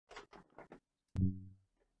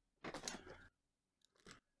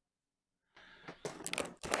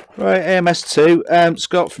Right, AMS2.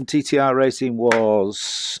 Scott from TTR Racing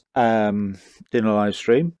was doing a live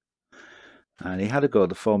stream, and he had a go at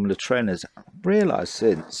the Formula trainers. I've realised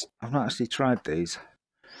since I've not actually tried these,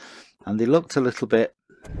 and they looked a little bit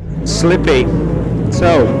slippy.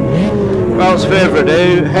 So, without further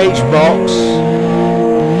ado, H-box,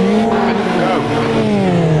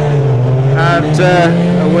 and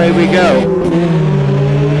away we go.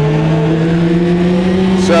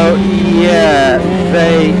 So yeah,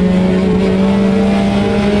 they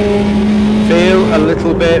feel a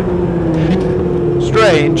little bit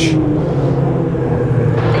strange.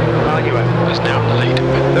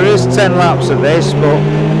 There is 10 laps of this, but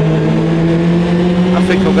I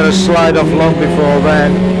think I'm going to slide off long before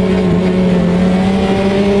then.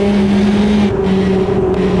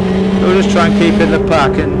 We'll just try and keep in the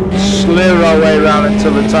pack and slur our way around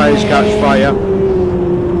until the tyres catch fire.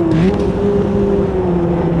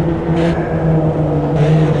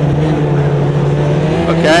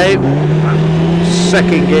 Okay,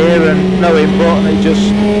 second gear and no input, and it just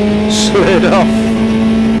slid off.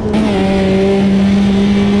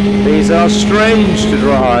 These are strange to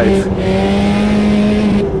drive.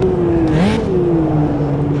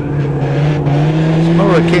 It's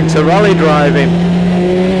more akin to rally driving.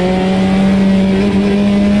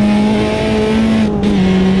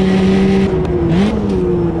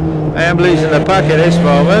 I am losing the pack at this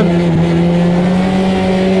moment.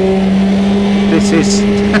 This is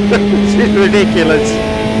this is ridiculous.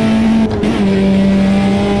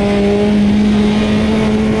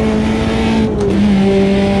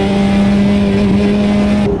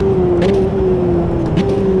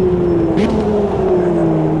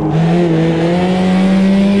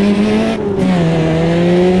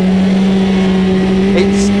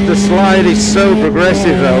 The slide is so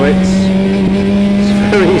progressive though, it's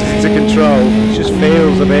very easy to control. It just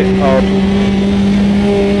feels a bit odd.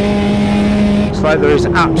 It's like there is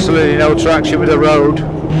absolutely no traction with the road.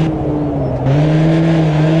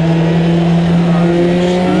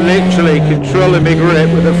 Just literally controlling my grip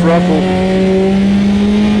with the throttle.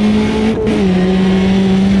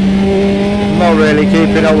 Not really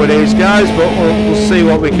keeping up with these guys, but we'll see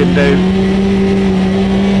what we can do.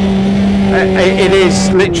 It is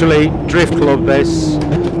literally drift club this.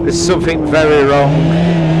 There's something very wrong.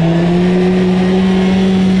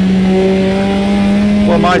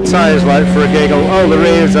 Well, my tyres like for a giggle. Oh, the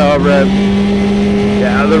rears are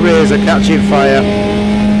yeah, the rears are catching fire.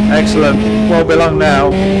 Excellent. Won't be long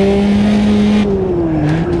now.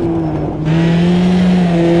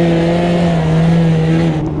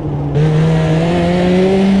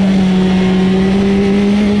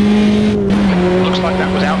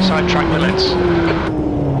 Track limits.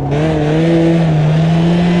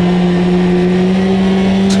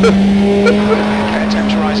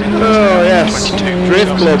 Oh yes,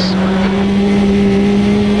 drift club.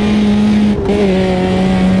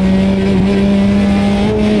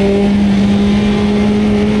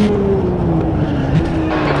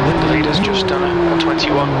 The leader's just done a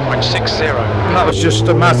 21.60. That was just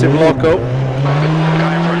a massive lock-up.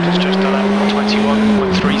 Guy in front has just done a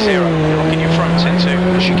 21.30. Locking your front into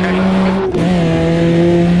the chicane.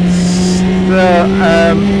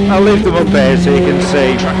 I'll leave them up there so you can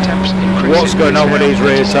see what's going on with these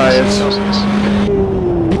rear tyres.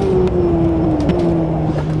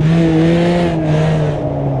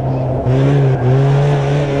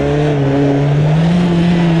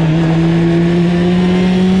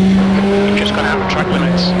 You've just gone out of track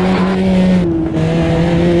limits.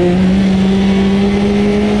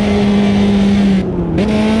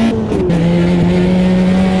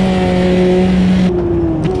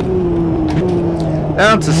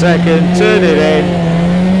 Down to second, turn it in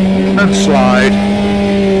and slide.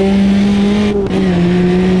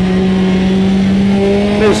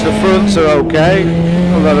 At least the fronts are okay,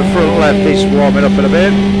 although the front left is warming up in a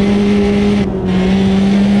bit.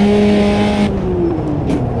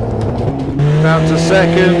 Down to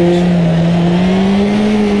second.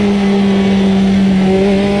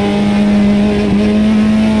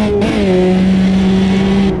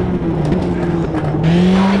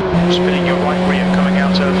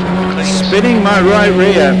 Spinning my right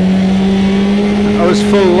rear. I was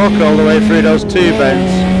full lock all the way through those two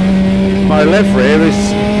bends. My left rear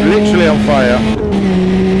is literally on fire.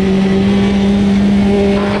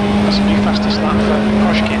 That's a new fastest lap for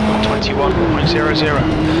Koshkin, 21.00.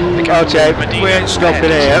 Okay, we ain't stopping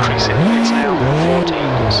here. It's now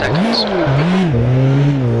 14 seconds.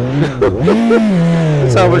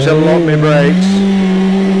 That's how much I lock my brakes.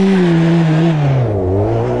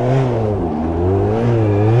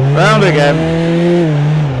 Round again.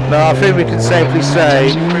 No, I think we can safely say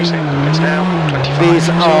it's now 20 These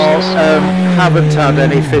are haven't had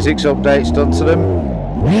any physics updates done to them.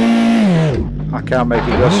 I can't make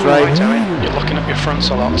it go straight. Right, Owen, you're locking up your fronts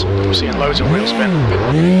a lot. We're seeing loads of wheel spin.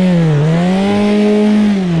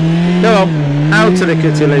 Go on, out to the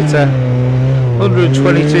kitty litter.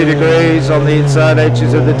 122 degrees on the inside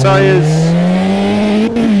edges of the tyres.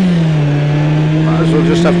 Might as well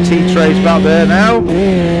just have T-trays back there now.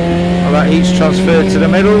 Well, that heat's transferred to the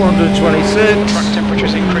middle, 126. Track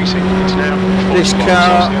temperature's increasing. It's now 41 This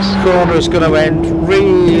car Celsius. corner is going to end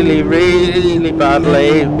really, really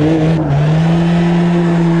badly.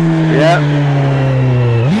 Yeah.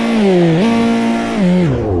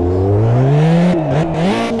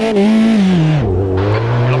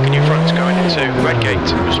 Locking your fronts going into Redgate.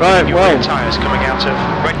 Right, Your well. rear tyres coming out of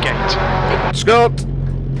Redgate. Scott,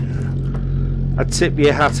 I tip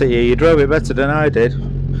your hat at you. You drove it better than I did.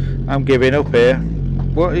 I'm giving up here.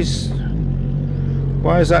 Why is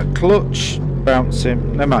that clutch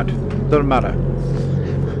bouncing? Never mind. Doesn't matter.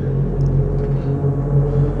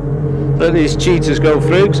 Let these cheaters go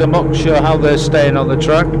through, because I'm not sure how they're staying on the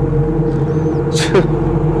track.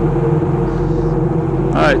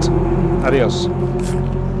 Alright, adios.